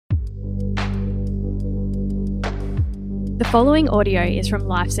The following audio is from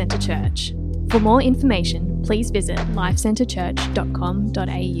Life Centre Church. For more information, please visit lifecentrechurch.com.au.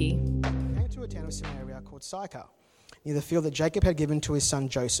 Came to a town of Samaria called Sychar, near the field that Jacob had given to his son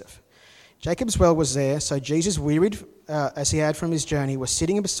Joseph. Jacob's well was there, so Jesus, wearied as he had from his journey, was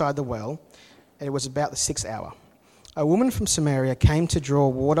sitting beside the well, and it was about the 6th hour. A woman from Samaria came to draw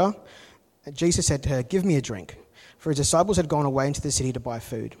water, and Jesus said to her, "Give me a drink," for his disciples had gone away into the city to buy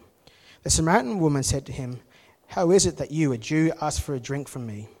food. The Samaritan woman said to him, "How is it that you, a Jew, ask for a drink from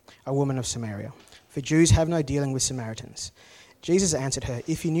me, a woman of Samaria? For Jews have no dealing with Samaritans." Jesus answered her,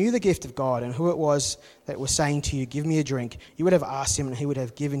 "If you knew the gift of God and who it was that was saying to you, 'Give me a drink,' you would have asked him and he would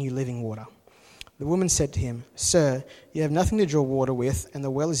have given you living water." The woman said to him, "Sir, you have nothing to draw water with and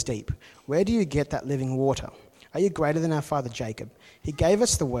the well is deep. Where do you get that living water? Are you greater than our father Jacob? He gave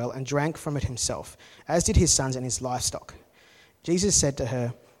us the well and drank from it himself, as did his sons and his livestock." Jesus said to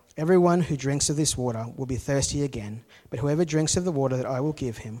her, "Everyone who drinks of this water will be thirsty again, but whoever drinks of the water that I will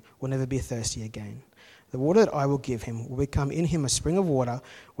give him will never be thirsty again. The water that I will give him will become in him a spring of water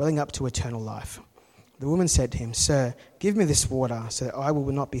welling up to eternal life." The woman said to him, "Sir, give me this water so that I will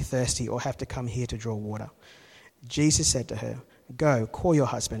not be thirsty or have to come here to draw water." Jesus said to her, "Go, call your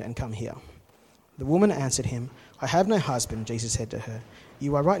husband and come here." The woman answered him, "I have no husband." Jesus said to her,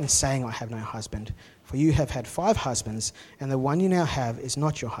 "You are right in saying, 'I have no husband,' for you have had 5 husbands, and the one you now have is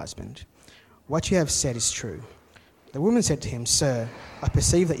not your husband. What you have said is true." The woman said to him, "Sir, I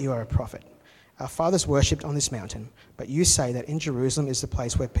perceive that you are a prophet. Our fathers worshipped on this mountain, but you say that in Jerusalem is the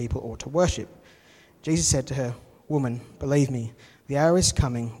place where people ought to worship." Jesus said to her, "Woman, believe me, the hour is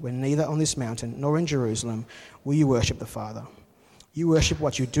coming when neither on this mountain nor in Jerusalem will you worship the Father. You worship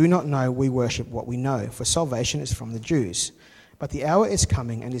what you do not know, we worship what we know, for salvation is from the Jews. But the hour is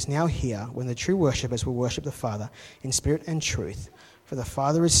coming and is now here when the true worshippers will worship the Father in spirit and truth, for the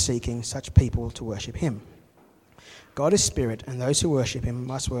Father is seeking such people to worship him. God is spirit, and those who worship him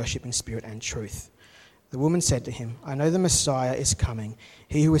must worship in spirit and truth." The woman said to him, "I know the Messiah is coming,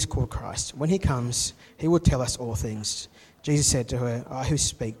 he who is called Christ. When he comes, he will tell us all things." Jesus said to her, "I who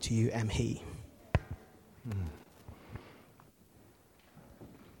speak to you am he."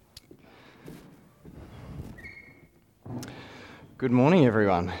 Good morning,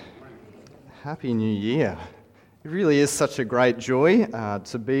 everyone. Happy New Year. It really is such a great joy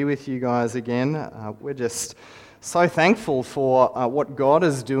to be with you guys again. We're just so thankful for what God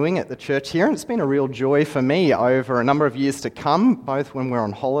is doing at the church here. And it's been a real joy for me over a number of years to come, both when we're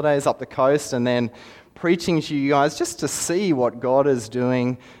on holidays up the coast and then preaching to you guys, just to see what God is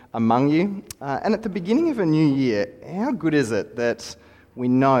doing among you. And at the beginning of a new year, how good is it that we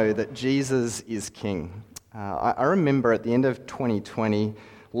know that Jesus is King? I remember at the end of 2020,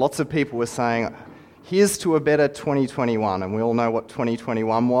 lots of people were saying, "Here's to a better 2021," and we all know what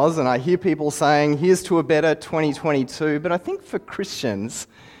 2021 was, and I hear people saying, "Here's to a better 2022," but I think for Christians,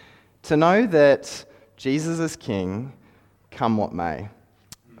 to know that Jesus is King, come what may.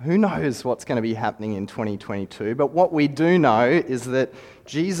 Who knows what's going to be happening in 2022, but what we do know is that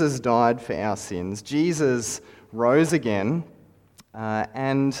Jesus died for our sins, Jesus rose again,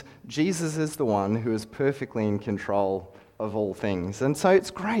 and Jesus is the one who is perfectly in control of all things. And so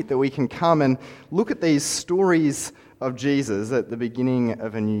it's great that we can come and look at these stories of Jesus at the beginning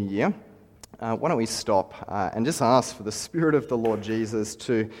of a new year. Why don't we stop and just ask for the Spirit of the Lord Jesus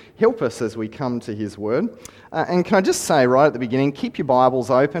to help us as we come to his word. And can I just say right at the beginning, keep your Bibles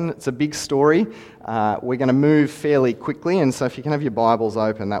open. It's a big story. We're going to move fairly quickly, and so if you can have your Bibles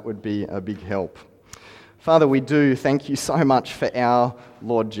open, that would be a big help. Father, we do thank you so much for our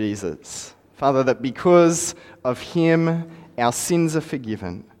Lord Jesus. Father, that because of him, our sins are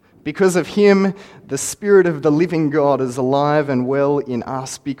forgiven. Because of him, the Spirit of the living God is alive and well in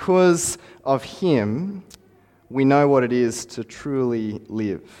us. Because of him, we know what it is to truly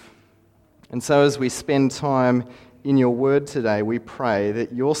live. And so as we spend time in your word today, we pray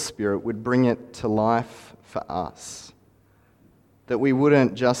that your Spirit would bring it to life for us. That we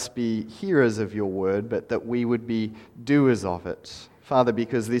wouldn't just be hearers of your word, but that we would be doers of it. Father,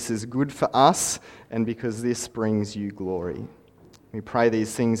 because this is good for us and because this brings you glory. We pray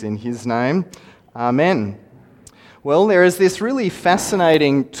these things in his name. Amen. Well, there is this really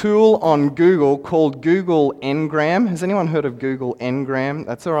fascinating tool on Google called Google Ngram. Has anyone heard of Google Ngram?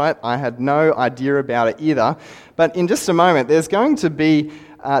 That's all right. I had no idea about it either. But in just a moment, there's going to be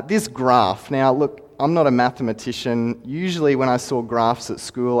this graph. Now, look, I'm not a mathematician. Usually when I saw graphs at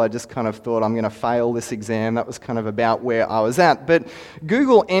school, I just kind of thought I'm going to fail this exam. That was kind of about where I was at. But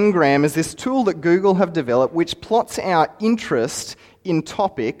Google Ngram is this tool that Google have developed which plots our interest in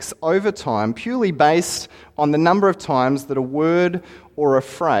topics over time purely based on the number of times that a word or a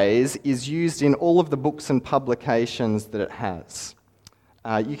phrase is used in all of the books and publications that it has.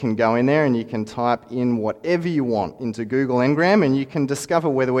 You can go in there and you can type in whatever you want into Google Ngram, and you can discover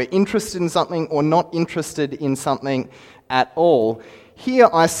whether we're interested in something or not interested in something at all. Here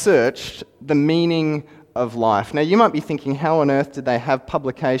I searched the meaning of life. Now you might be thinking, how on earth did they have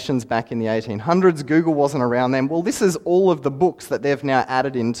publications back in the 1800s? Google wasn't around then. Well, this is all of the books that they've now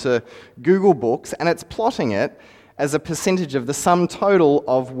added into Google Books, and it's plotting it as a percentage of the sum total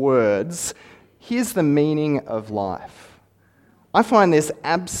of words. Here's the meaning of life. I find this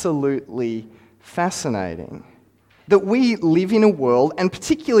absolutely fascinating, that we live in a world, and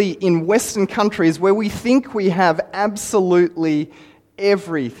particularly in Western countries, where we think we have absolutely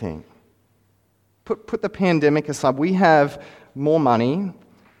everything. Put the pandemic aside, we have more money,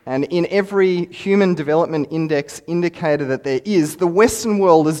 and in every human development index indicator that there is, the Western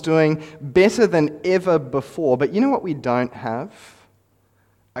world is doing better than ever before. But you know what we don't have?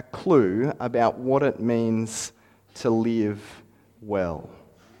 A clue about what it means to live well.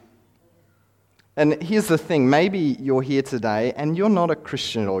 And here's the thing, maybe you're here today and you're not a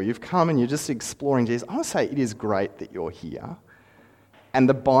Christian at all. You've come and you're just exploring Jesus. I want to say it is great that you're here, and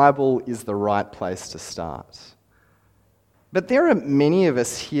the Bible is the right place to start. But there are many of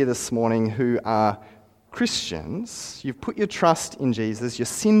us here this morning who are Christians. You've put your trust in Jesus, your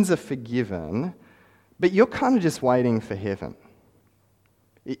sins are forgiven, but you're kind of just waiting for heaven.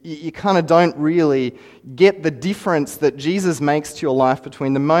 You kind of don't really get the difference that Jesus makes to your life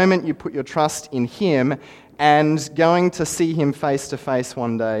between the moment you put your trust in him and going to see him face to face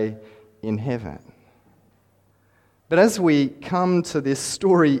one day in heaven. But as we come to this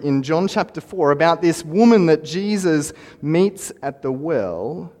story in John chapter 4 about this woman that Jesus meets at the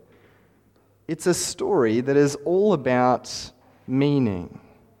well, it's a story that is all about meaning.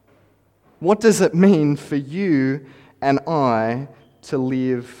 What does it mean for you and I to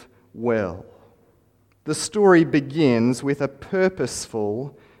live well? The story begins with a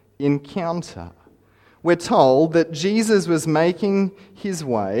purposeful encounter. We're told that Jesus was making his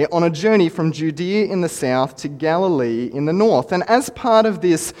way on a journey from Judea in the south to Galilee in the north. And as part of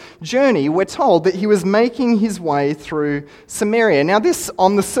this journey, we're told that he was making his way through Samaria. Now, this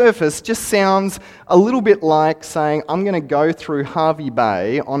on the surface just sounds a little bit like saying, I'm going to go through Hervey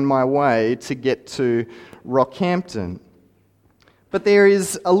Bay on my way to get to Rockhampton. But there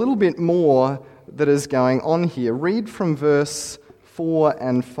is a little bit more that is going on here. Read from verse 4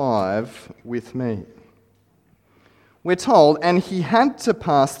 and 5 with me. We're told, and he had to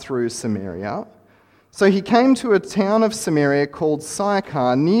pass through Samaria. So he came to a town of Samaria called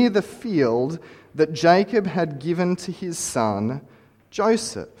Sychar, near the field that Jacob had given to his son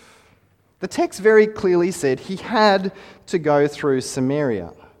Joseph. The text very clearly said he had to go through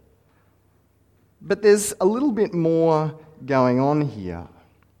Samaria. But there's a little bit more going on here.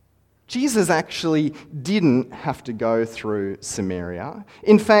 Jesus actually didn't have to go through Samaria.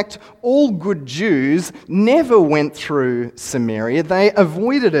 In fact, all good Jews never went through Samaria. They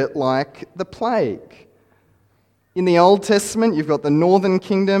avoided it like the plague. In the Old Testament, you've got the northern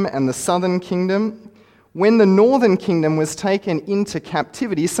kingdom and the southern kingdom. When the northern kingdom was taken into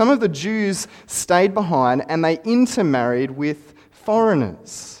captivity, some of the Jews stayed behind and they intermarried with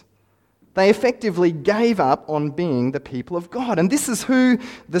foreigners. They effectively gave up on being the people of God. And this is who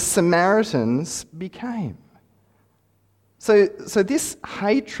the Samaritans became. So this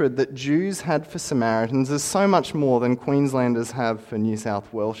hatred that Jews had for Samaritans is so much more than Queenslanders have for New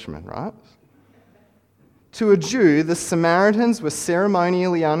South Welshmen, right? To a Jew, the Samaritans were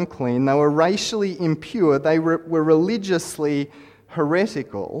ceremonially unclean, they were racially impure, they were religiously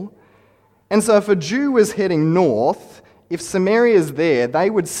heretical. And so if a Jew was heading north, if Samaria's there, they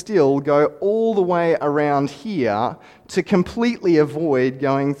would still go all the way around here to completely avoid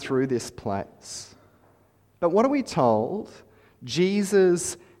going through this place. But what are we told?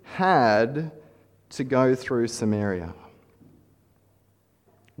 Jesus had to go through Samaria.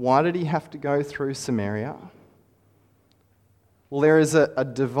 Why did he have to go through Samaria? Well, there is a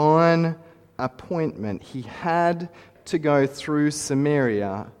divine appointment. He had to go through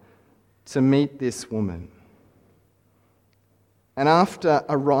Samaria to meet this woman. And after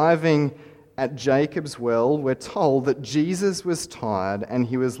arriving at Jacob's well, we're told that Jesus was tired and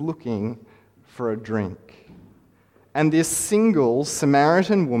he was looking for a drink. And this single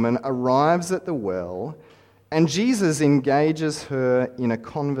Samaritan woman arrives at the well, and Jesus engages her in a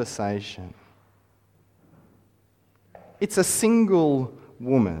conversation. It's a single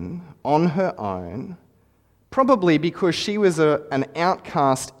woman on her own, probably because she was an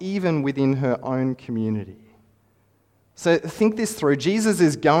outcast even within her own community. So think this through. Jesus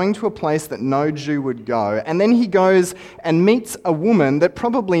is going to a place that no Jew would go, and then he goes and meets a woman that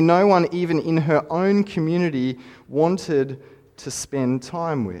probably no one even in her own community wanted to spend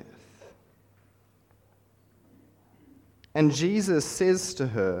time with. And Jesus says to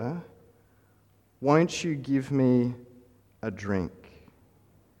her, "Won't you give me a drink?"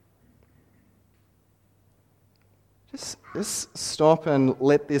 Just stop and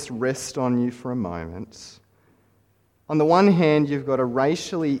let this rest on you for a moment. On the one hand, you've got a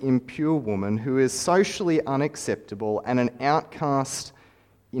racially impure woman who is socially unacceptable and an outcast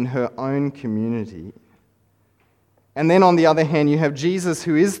in her own community. And then on the other hand, you have Jesus,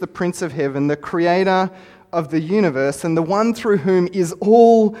 who is the Prince of Heaven, the creator of the universe, and the one through whom is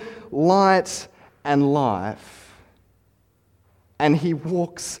all light and life. And he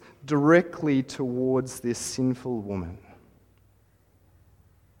walks directly towards this sinful woman.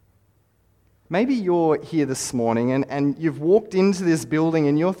 Maybe you're here this morning and you've walked into this building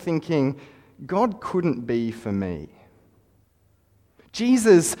and you're thinking, God couldn't be for me.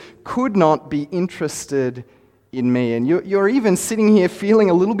 Jesus could not be interested in me. And you're even sitting here feeling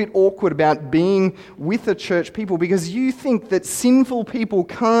a little bit awkward about being with a church people because you think that sinful people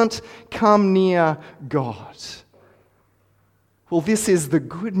can't come near God. Well, this is the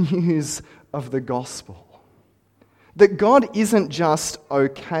good news of the gospel. That God isn't just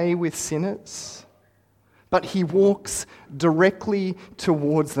okay with sinners, but he walks directly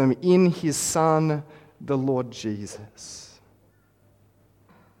towards them in his Son, the Lord Jesus.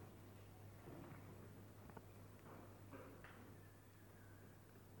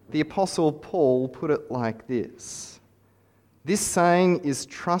 The Apostle Paul put it like this: "This saying is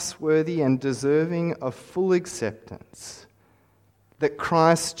trustworthy and deserving of full acceptance, that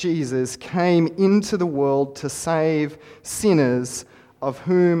Christ Jesus came into the world to save sinners, of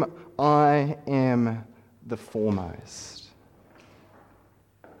whom I am the foremost."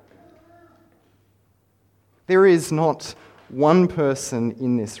 There is not one person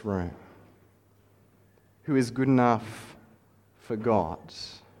in this room who is good enough for God.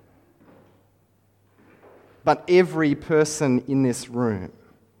 But every person in this room,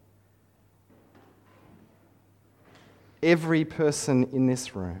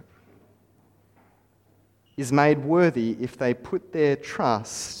 is made worthy if they put their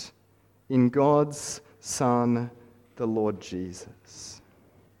trust in God's Son, the Lord Jesus.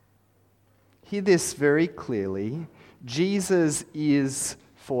 Hear this very clearly. Jesus is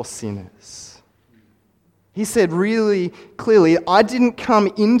for sinners. He said really clearly, "I didn't come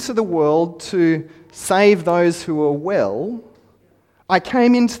into the world to save those who are well. I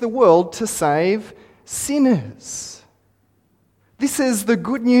came into the world to save sinners." This is the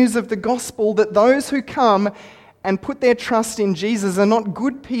good news of the gospel, that those who come and put their trust in Jesus are not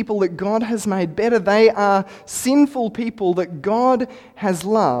good people that God has made better. They are sinful people that God has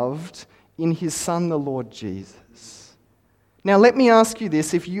loved in his Son, the Lord Jesus. Now, let me ask you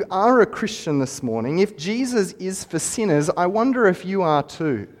this. If you are a Christian this morning, if Jesus is for sinners, I wonder if you are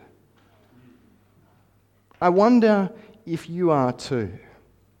too. I wonder if you are too.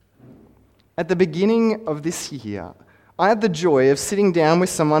 At the beginning of this year, I had the joy of sitting down with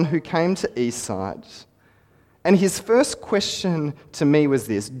someone who came to Eastside, and his first question to me was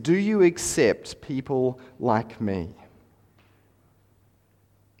this: "Do you accept people like me?"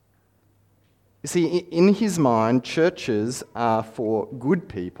 You see, in his mind, churches are for good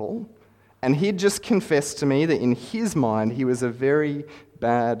people, and he'd just confessed to me that in his mind, he was a very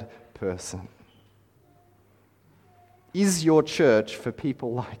bad person. Is your church for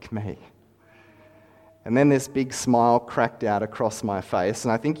people like me? And then this big smile cracked out across my face,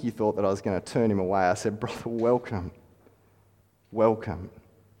 and I think he thought that I was going to turn him away. I said, "Brother, welcome. Welcome.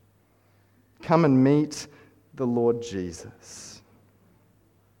 Come and meet the Lord Jesus."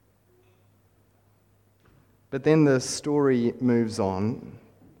 But then the story moves on.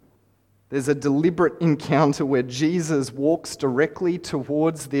 There's a deliberate encounter where Jesus walks directly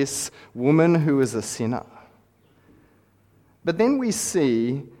towards this woman who is a sinner. But then we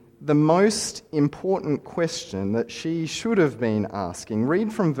see the most important question that she should have been asking.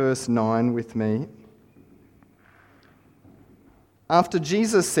 Read from verse 9 with me. After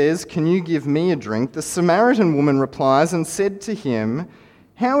Jesus says, "Can you give me a drink?" the Samaritan woman replies and said to him,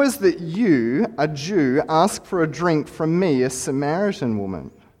 "How is that you, a Jew, ask for a drink from me, a Samaritan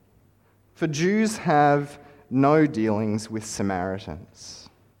woman? For Jews have no dealings with Samaritans."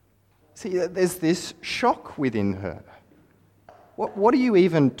 See, there's this shock within her. What are you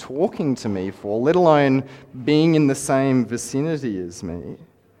even talking to me for, let alone being in the same vicinity as me?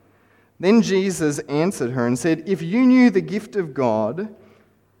 Then Jesus answered her and said, "If you knew the gift of God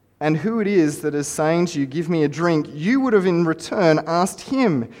and who it is that is saying to you, 'Give me a drink,' you would have in return asked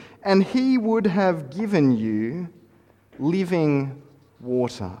him, and he would have given you living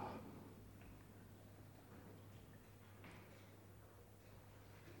water."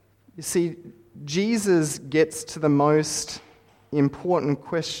 You see, Jesus gets to the most important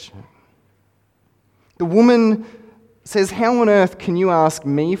question. The woman says, "How on earth can you ask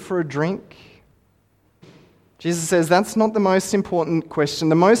me for a drink?" Jesus says, "That's not the most important question.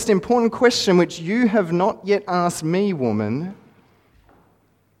 The most important question, which you have not yet asked me, woman,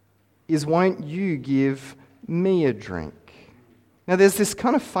 is won't you give me a drink?" Now, there's this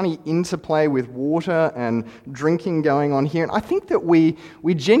kind of funny interplay with water and drinking going on here, and I think that we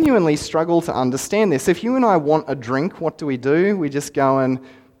genuinely struggle to understand this. If you and I want a drink, what do? We just go and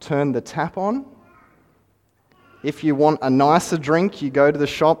turn the tap on. If you want a nicer drink, you go to the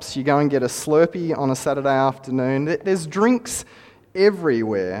shops, you go and get a Slurpee on a Saturday afternoon. There's drinks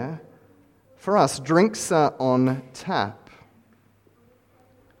everywhere. For us, drinks are on tap.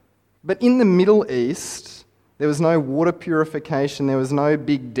 But in the Middle East, there was no water purification, there was no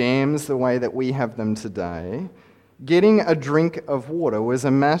big dams the way that we have them today. Getting a drink of water was a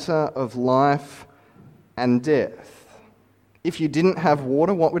matter of life and death. If you didn't have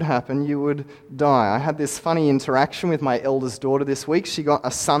water, what would happen? You would die. I had this funny interaction with my eldest daughter this week. She got a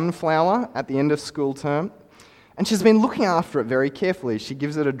sunflower at the end of school term, and she's been looking after it very carefully. She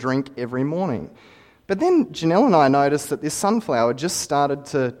gives it a drink every morning. But then Janelle and I noticed that this sunflower just started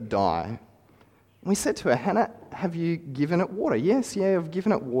to die. We said to her, "Hannah, have you given it water?" "Yes, I've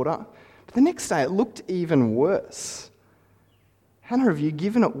given it water." But the next day it looked even worse. "Hannah, have you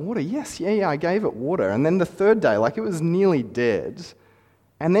given it water?" Yes, I gave it water. And then the third day, it was nearly dead.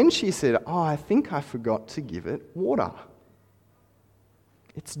 And then she said, "I think I forgot to give it water.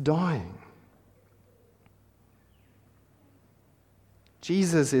 It's dying."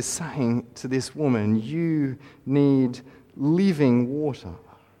 Jesus is saying to this woman, you need living water.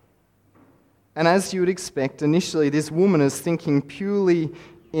 And as you would expect, initially this woman is thinking purely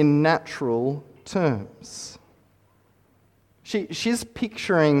in natural terms. She's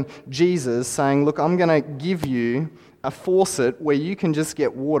picturing Jesus saying, "Look, I'm going to give you a faucet where you can just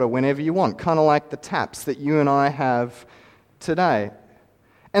get water whenever you want," kind of like the taps that you and I have today.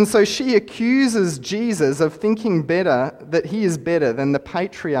 And so she accuses Jesus of thinking that he is better than the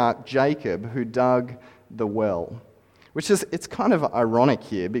patriarch Jacob who dug the well. It's kind of ironic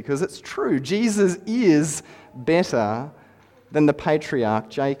here because it's true. Jesus is better than the patriarch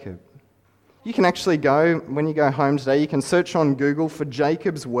Jacob. You can actually go, when you go home today, you can search on Google for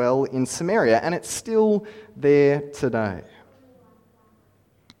Jacob's well in Samaria, and it's still there today.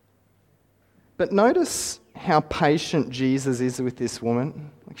 But notice how patient Jesus is with this woman.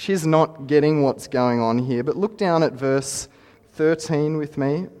 She's not getting what's going on here, but look down at verse 13 with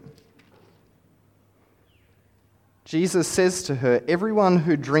me. Jesus says to her, "Everyone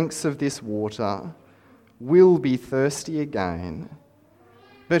who drinks of this water will be thirsty again.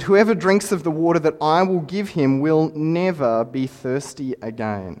 But whoever drinks of the water that I will give him will never be thirsty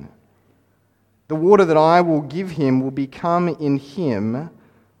again. The water that I will give him will become in him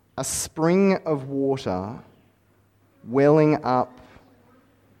a spring of water welling up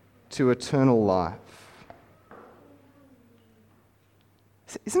to eternal life."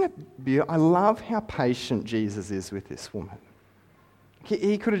 Isn't it beautiful? I love how patient Jesus is with this woman.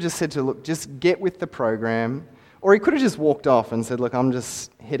 He could have just said to her, "Look, just get with the program." Or he could have just walked off and said, "Look, I'm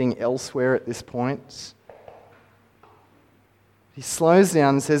just heading elsewhere at this point." He slows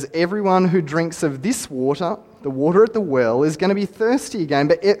down and says, "Everyone who drinks of this water, the water at the well, is going to be thirsty again.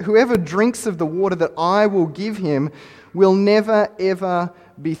 But whoever drinks of the water that I will give him will never, ever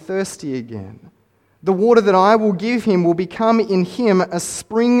be thirsty again. The water that I will give him will become in him a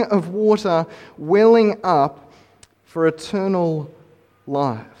spring of water welling up for eternal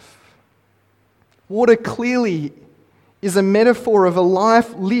life." Water clearly is a metaphor of a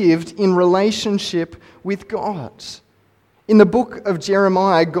life lived in relationship with God. In the book of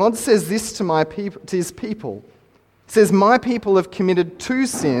Jeremiah, God says this to his people. He says, "My people have committed two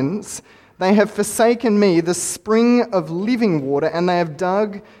sins. They have forsaken me, the spring of living water, and they have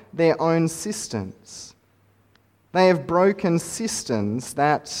dug their own cisterns. They have broken cisterns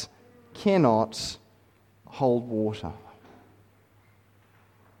that cannot hold water."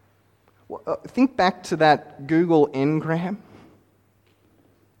 Think back to that Google Ngram.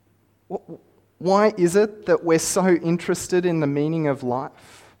 Why is it that we're so interested in the meaning of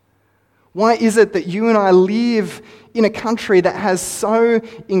life? Why is it that you and I live in a country that has so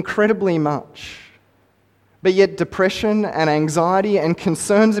incredibly much, but yet depression and anxiety and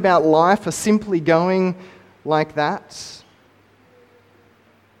concerns about life are simply going like that?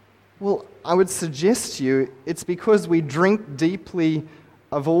 Well, I would suggest to you it's because we drink deeply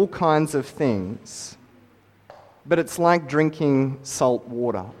of all kinds of things, but it's like drinking salt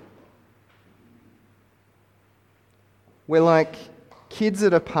water. We're like kids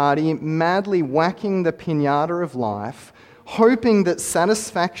at a party, madly whacking the piñata of life, hoping that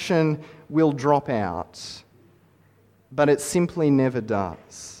satisfaction will drop out, but it simply never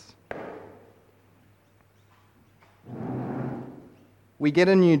does. We get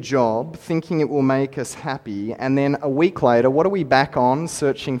a new job thinking it will make us happy, and then a week later, what are we back on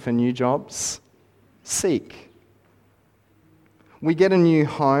searching for new jobs? Seek. We get a new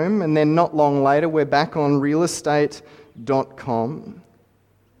home, and then not long later, we're back on realestate.com.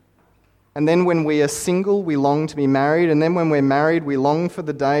 And then when we are single, we long to be married. And then when we're married, we long for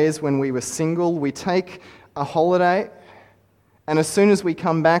the days when we were single. We take a holiday. And as soon as we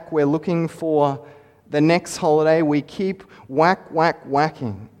come back, we're looking for the next holiday. We keep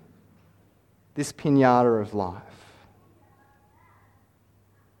whacking this piñata of life.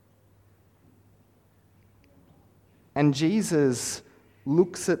 And Jesus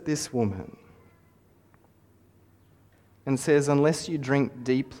looks at this woman and says, unless you drink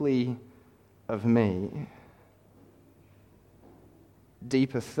deeply of me,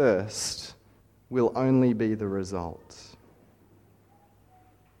 deeper thirst will only be the result.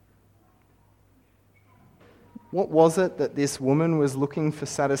 What was it that this woman was looking for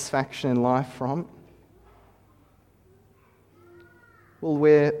satisfaction in life from? Well,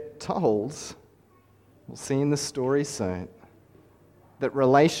 we're told, we'll see in the story soon, that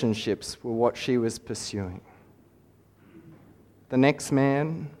relationships were what she was pursuing. The next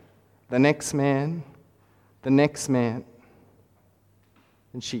man, the next man, the next man.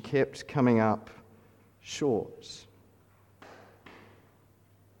 And she kept coming up short.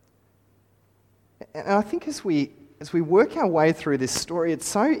 And I think as we work our way through this story, it's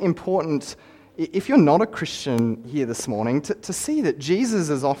so important, if you're not a Christian here this morning, to see that Jesus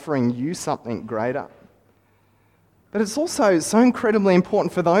is offering you something greater. But it's also so incredibly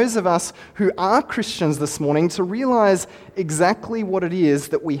important for those of us who are Christians this morning to realize exactly what it is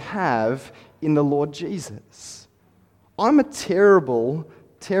that we have in the Lord Jesus. I'm a terrible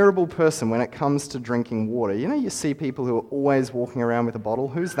person when it comes to drinking water. You know, you see people who are always walking around with a bottle.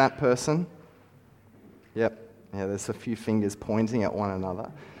 Who's that person? Yep. Yeah, there's a few fingers pointing at one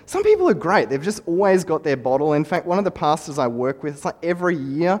another. Some people are great. They've just always got their bottle. In fact, one of the pastors I work with, it's like every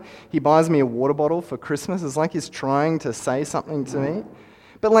year he buys me a water bottle for Christmas. It's like he's trying to say something to me.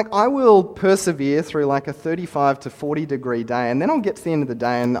 But like I will persevere through like a 35 to 40 degree day, and then I'll get to the end of the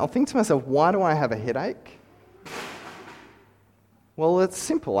day and I'll think to myself, why do I have a headache? Well, it's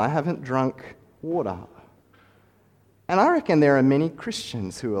simple. I haven't drunk water. And I reckon there are many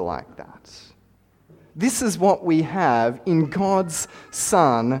Christians who are like that. This is what we have in God's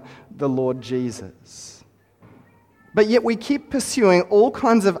Son, the Lord Jesus. But yet we keep pursuing all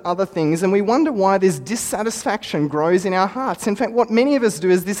kinds of other things, and we wonder why this dissatisfaction grows in our hearts. In fact, what many of us do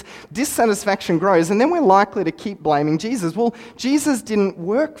is this dissatisfaction grows, and then we're likely to keep blaming Jesus. Well, Jesus didn't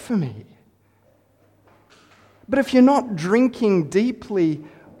work for me. But if you're not drinking deeply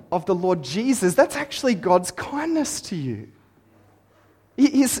of the Lord Jesus, that's actually God's kindness to you.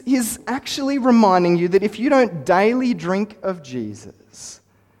 He's actually reminding you that if you don't daily drink of Jesus,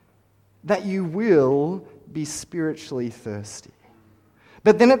 that you will be spiritually thirsty.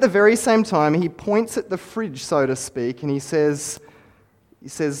 But then at the very same time, he points at the fridge, so to speak, and he says,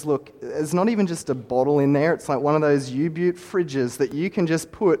 look, there's not even just a bottle in there. It's like one of those U-Butte fridges that you can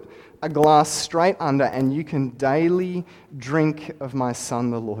just put a glass straight under and you can daily drink of my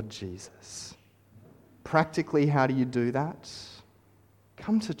Son, the Lord Jesus. Practically, how do you do that?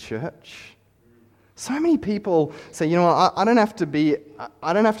 Come to church. So many people say, you know what, I don't have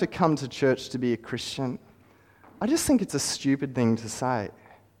to come to church to be a Christian. I just think it's a stupid thing to say.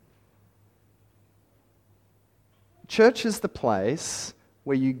 Church is the place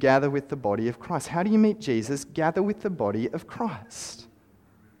where you gather with the body of Christ. How do you meet Jesus? Gather with the body of Christ.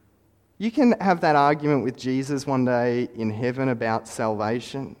 You can have that argument with Jesus one day in heaven about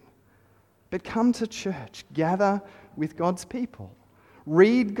salvation, but come to church. Gather with God's people.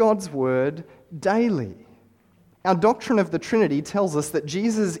 Read God's word daily. Our doctrine of the Trinity tells us that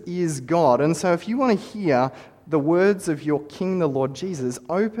Jesus is God, and so if you want to hear the words of your King, the Lord Jesus,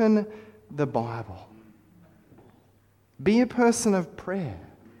 open the Bible. Be a person of prayer.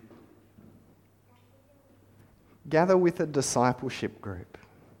 Gather with a discipleship group.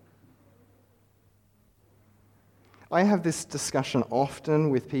 I have this discussion often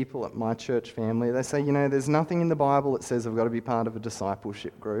with people at my church family. They say, you know, there's nothing in the Bible that says I've got to be part of a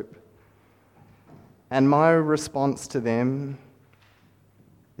discipleship group. And my response to them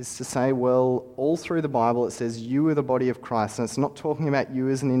is to say, well, all through the Bible it says you are the body of Christ, and it's not talking about you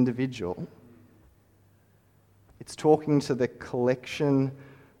as an individual. It's talking to the collection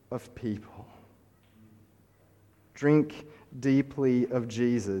of people. Drink deeply of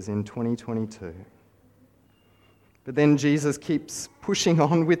Jesus in 2022. But then Jesus keeps pushing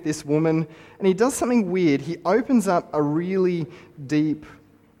on with this woman, and he does something weird. He opens up a really deep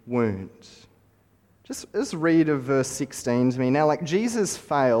wound. Just read of verse 16 to me. Now, Jesus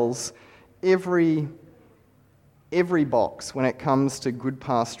fails every box when it comes to good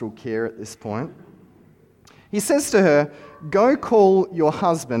pastoral care at this point. He says to her, "Go call your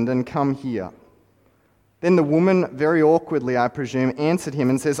husband and come here." Then the woman, very awkwardly, I presume, answered him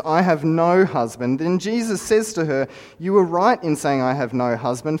and says, "I have no husband." Then Jesus says to her, "You were right in saying I have no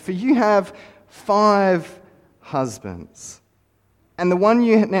husband, for you have 5 husbands. And the one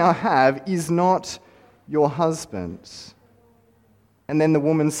you now have is not your husband." And then the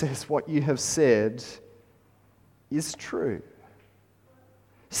woman says, "What you have said is true."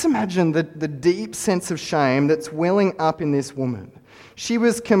 Just imagine the deep sense of shame that's welling up in this woman. She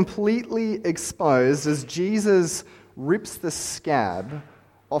was completely exposed as Jesus rips the scab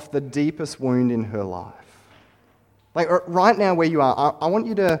off the deepest wound in her life. Right now where you are, I want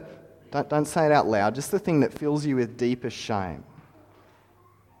you to, don't say it out loud, just the thing that fills you with deepest shame.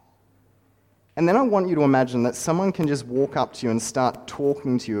 And then I want you to imagine that someone can just walk up to you and start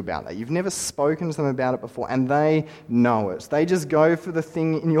talking to you about that. You've never spoken to them about it before, and they know it. They just go for the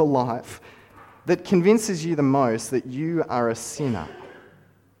thing in your life that convinces you the most that you are a sinner.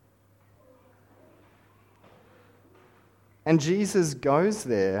 And Jesus goes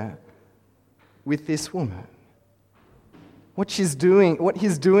there with this woman. What he's doing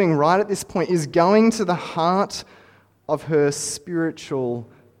right at this point is going to the heart of her spiritual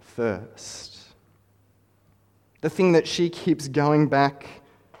thirst. The thing that she keeps going back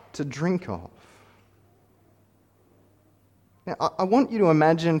to drink of. Now, I want you to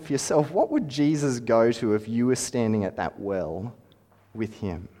imagine for yourself, what would Jesus go to if you were standing at that well with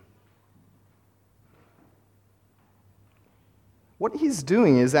him? What he's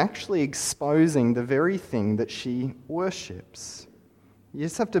doing is actually exposing the very thing that she worships. You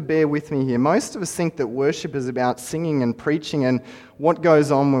just have to bear with me here. Most of us think that worship is about singing and preaching and what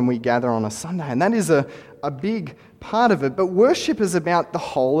goes on when we gather on a Sunday, and that is a big part of it. But worship is about the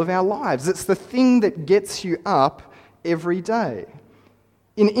whole of our lives. It's the thing that gets you up every day.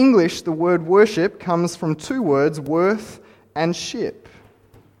 In English, the word worship comes from 2 words, worth and ship.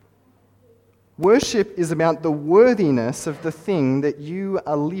 Worship is about the worthiness of the thing that you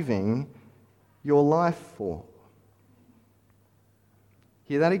are living your life for.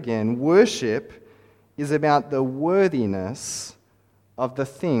 Hear that again. Worship is about the worthiness of the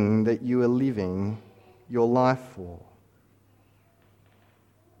thing that you are living your life for.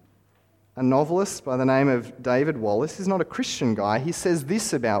 A novelist by the name of David Wallace is not a Christian guy. He says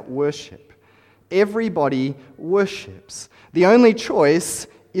this about worship: everybody worships. The only choice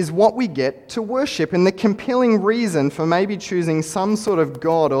is what we get to worship. And the compelling reason for maybe choosing some sort of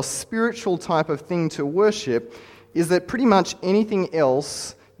God or spiritual type of thing to worship is that pretty much anything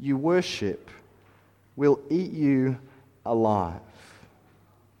else you worship will eat you alive.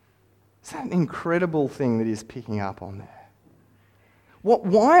 Is that an incredible thing that he's picking up on there?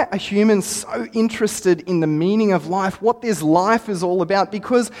 Why are humans so interested in the meaning of life, what this life is all about?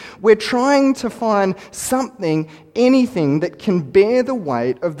 Because we're trying to find something, anything that can bear the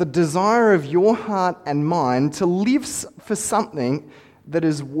weight of the desire of your heart and mind to live for something that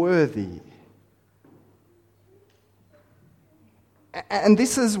is worthy. And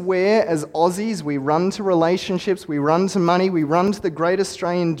this is where, as Aussies, we run to relationships, we run to money, we run to the great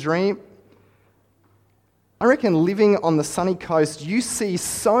Australian dream. I reckon living on the sunny coast, you see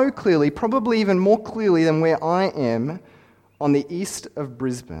so clearly, probably even more clearly than where I am on the east of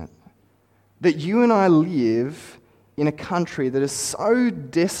Brisbane, that you and I live in a country that is so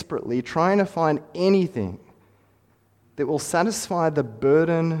desperately trying to find anything that will satisfy the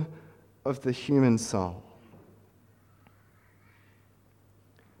burden of the human soul.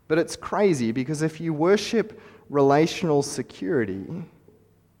 But it's crazy because if you worship relational security,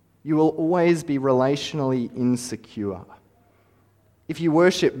 you will always be relationally insecure. If you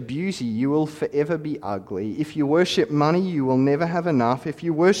worship beauty, you will forever be ugly. If you worship money, you will never have enough. If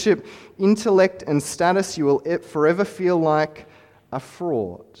you worship intellect and status, you will forever feel like a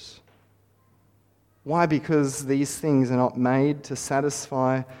fraud. Why? Because these things are not made to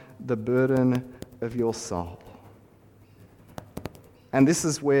satisfy the burden of your soul. And this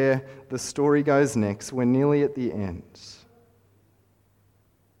is where the story goes next. We're nearly at the end.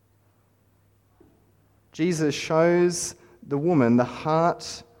 Jesus shows the woman the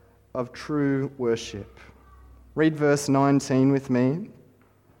heart of true worship. Read verse 19 with me.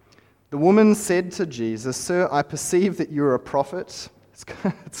 The woman said to Jesus, "Sir, I perceive that you're a prophet."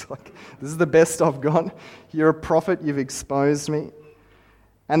 It's like, this is the best I've got. You're a prophet, you've exposed me.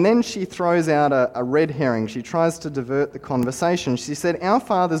 And then she throws out a red herring. She tries to divert the conversation. She said, "Our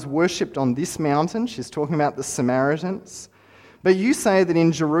fathers worshipped on this mountain." She's talking about the Samaritans. "But you say that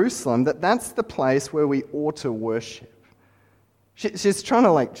in Jerusalem, that's the place where we ought to worship." She's trying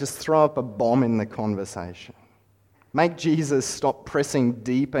to just throw up a bomb in the conversation. Make Jesus stop pressing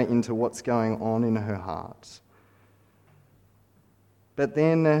deeper into what's going on in her heart. But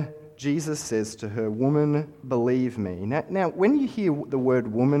then Jesus says to her, "Woman, believe me." Now, when you hear the word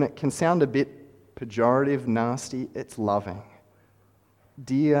woman, it can sound a bit pejorative, nasty. It's loving.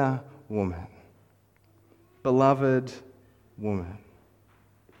 Dear woman. Beloved woman.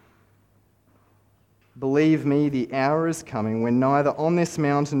 Believe me, the hour is coming when neither on this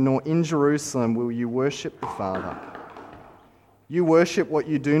mountain nor in Jerusalem will you worship the Father. You worship what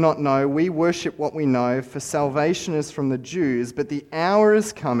you do not know. We worship what we know, for salvation is from the Jews. But the hour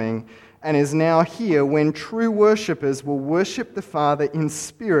is coming and is now here when true worshippers will worship the Father in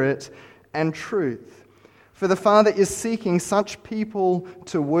spirit and truth. For the Father is seeking such people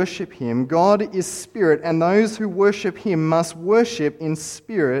to worship him. God is spirit, and those who worship him must worship in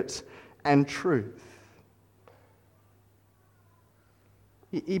spirit and truth.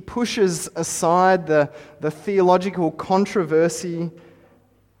 He pushes aside the theological controversy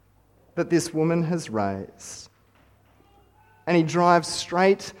that this woman has raised, and he drives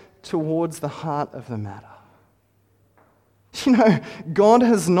straight towards the heart of the matter. You know, God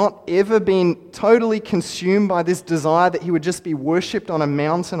has not ever been totally consumed by this desire that he would just be worshipped on a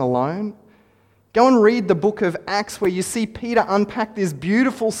mountain alone. Go and read the book of Acts where you see Peter unpack this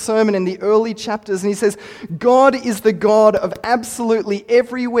beautiful sermon in the early chapters, and he says, God is the God of absolutely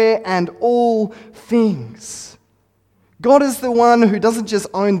everywhere and all things. God is the one who doesn't just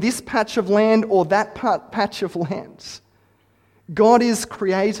own this patch of land or that patch of land. God is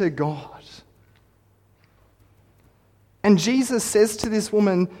Creator God. And Jesus says to this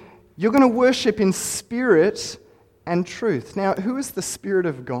woman, you're going to worship in spirit and truth. Now, who is the Spirit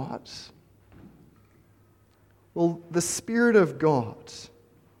of God? Well, the Spirit of God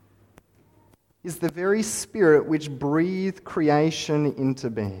is the very Spirit which breathed creation into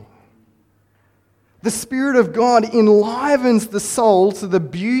being. The Spirit of God enlivens the soul to the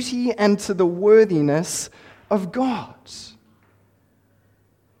beauty and to the worthiness of God.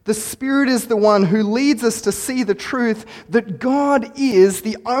 The Spirit is the one who leads us to see the truth that God is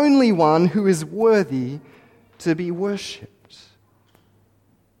the only one who is worthy to be worshipped.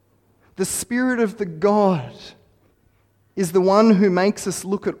 The Spirit of the God is the one who makes us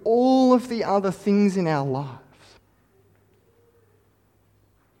look at all of the other things in our life.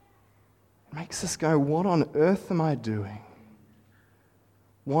 Makes us go, what on earth am I doing?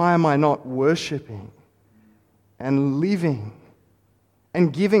 Why am I not worshipping and living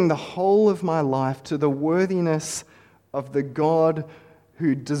and giving the whole of my life to the worthiness of the God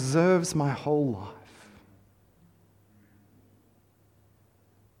who deserves my whole life?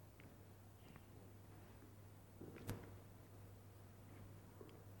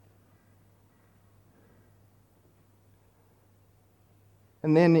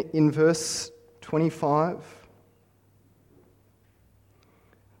 And then in verse 25,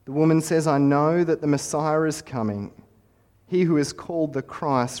 the woman says, I know that the Messiah is coming. He who is called the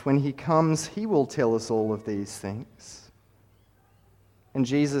Christ, when he comes, he will tell us all of these things. And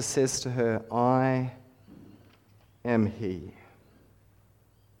Jesus says to her, I am he.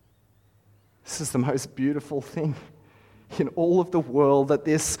 This is the most beautiful thing in all of the world, that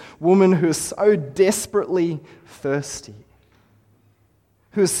this woman who is so desperately thirsty,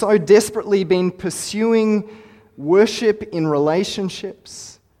 who has so desperately been pursuing worship in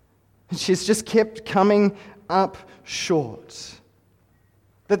relationships, and she's just kept coming up short.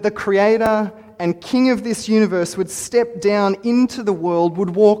 That the Creator and King of this universe would step down into the world,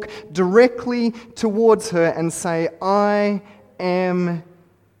 would walk directly towards her and say, I am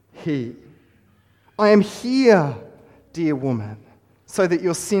he. I am here, dear woman, so that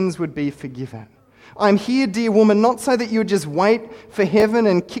your sins would be forgiven. I'm here, dear woman, not so that you would just wait for heaven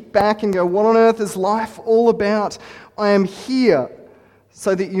and kick back and go, what on earth is life all about? I am here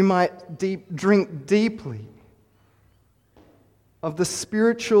so that you might drink deeply of the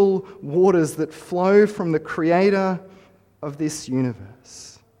spiritual waters that flow from the Creator of this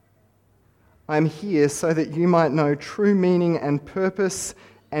universe. I'm here so that you might know true meaning and purpose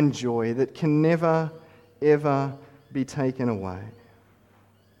and joy that can never, ever be taken away.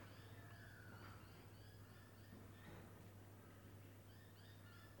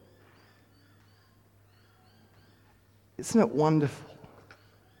 Isn't it wonderful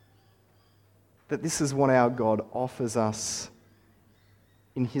that this is what our God offers us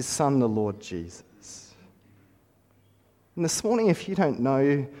in his Son, the Lord Jesus? And this morning, if you don't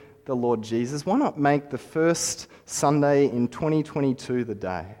know the Lord Jesus, why not make the first Sunday in 2022 the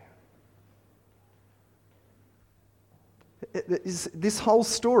day? This whole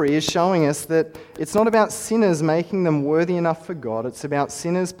story is showing us that it's not about sinners making them worthy enough for God. It's about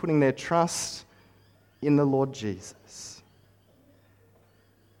sinners putting their trust in the Lord Jesus.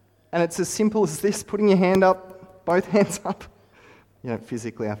 And it's as simple as this, putting your hand up, both hands up. You don't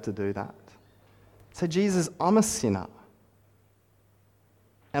physically have to do that. Say, Jesus, I'm a sinner.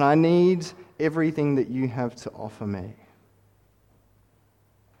 And I need everything that you have to offer me.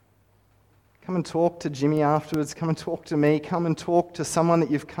 Come and talk to Jimmy afterwards. Come and talk to me. Come and talk to someone that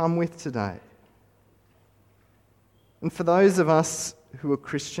you've come with today. And for those of us who are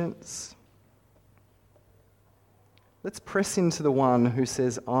Christians, let's press into the one who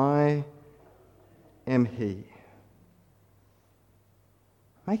says, I am he.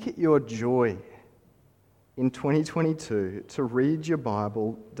 Make it your joy in 2022 to read your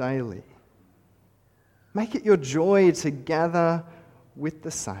Bible daily. Make it your joy to gather with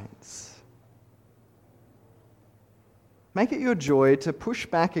the saints. Make it your joy to push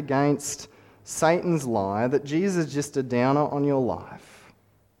back against Satan's lie that Jesus is just a downer on your life.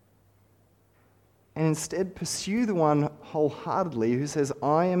 And instead pursue the one wholeheartedly who says,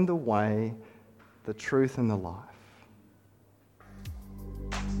 I am the way, the truth, and the life.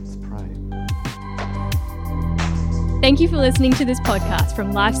 Let's pray. Thank you for listening to this podcast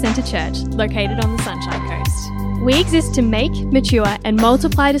from Life Centre Church, located on the Sunshine Coast. We exist to make, mature, and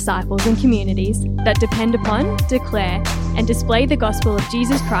multiply disciples and communities that depend upon, declare, and display the gospel of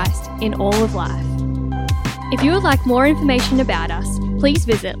Jesus Christ in all of life. If you would like more information about us, please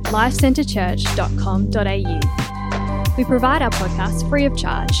visit lifecentrechurch.com.au. We provide our podcast free of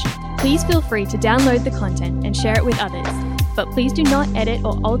charge. Please feel free to download the content and share it with others, but please do not edit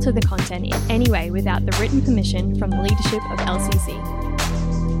or alter the content in any way without the written permission from the leadership of LCC.